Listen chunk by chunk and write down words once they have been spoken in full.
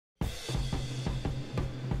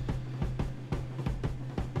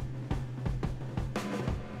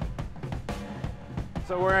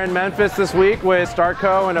So we're in Memphis this week with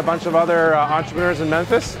StartCo and a bunch of other entrepreneurs in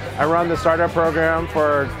Memphis. I run the startup program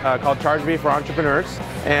called ChargeBee for entrepreneurs,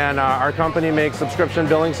 and our company makes subscription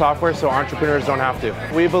billing software so entrepreneurs don't have to.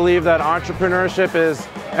 We believe that entrepreneurship is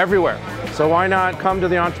everywhere. So why not come to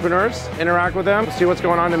the entrepreneurs, interact with them, see what's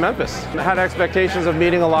going on in Memphis. I had expectations of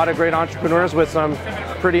meeting a lot of great entrepreneurs with some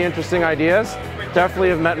pretty interesting ideas. Definitely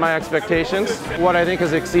have met my expectations. What I think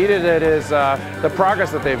has exceeded it is the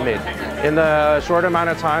progress that they've made. In the short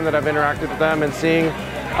amount of time that I've interacted with them and seeing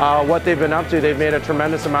what they've been up to, they've made a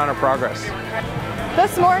tremendous amount of progress.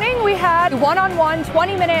 This morning we had one-on-one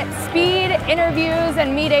 20-minute speed interviews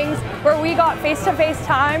and meetings where we got face-to-face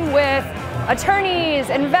time with attorneys,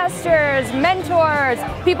 investors, mentors,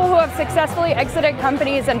 people who have successfully exited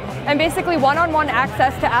companies, and basically one-on-one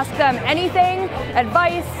access to ask them anything,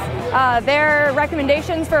 advice, their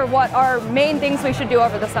recommendations for what our main things we should do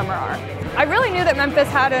over the summer are. I really knew that Memphis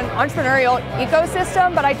had an entrepreneurial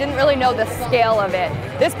ecosystem, but I didn't really know the scale of it.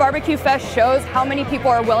 This Barbecue Fest shows how many people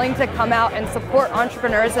are willing to come out and support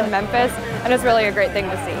entrepreneurs in Memphis, and it's really a great thing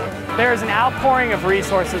to see. There's an outpouring of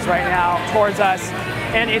resources right now towards us,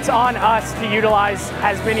 and it's on us to utilize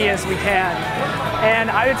as many as we can.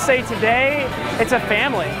 And I would say today, it's a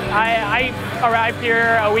family. I arrived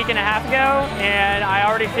here a week and a half ago, and I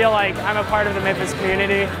already feel like I'm a part of the Memphis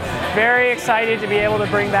community. Very excited to be able to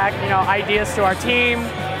bring back, ideas to our team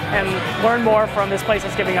and learn more from this place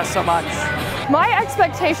that's giving us so much. My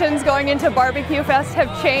expectations going into Barbecue Fest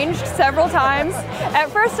have changed several times.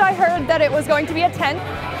 At first I heard that it was going to be a tent.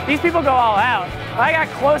 These people go all out. When I got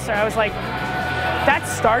closer, I was like,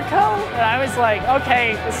 that's StartCo? And I was like,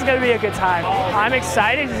 okay, this is gonna be a good time. I'm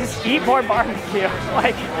excited to just eat more barbecue.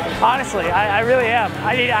 Like, honestly, I really am.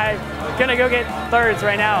 I'm gonna go get thirds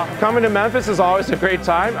right now. Coming to Memphis is always a great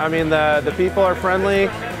time. I mean, the people are friendly,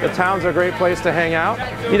 the town's a great place to hang out.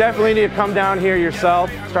 You definitely need to come down here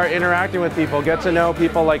yourself, start interacting with people, get to know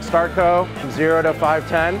people like StartCo, from 0 to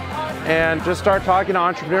 510, and just start talking to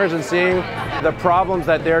entrepreneurs and seeing the problems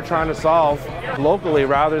that they're trying to solve locally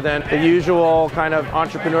rather than the usual kind of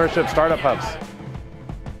entrepreneurship startup hubs.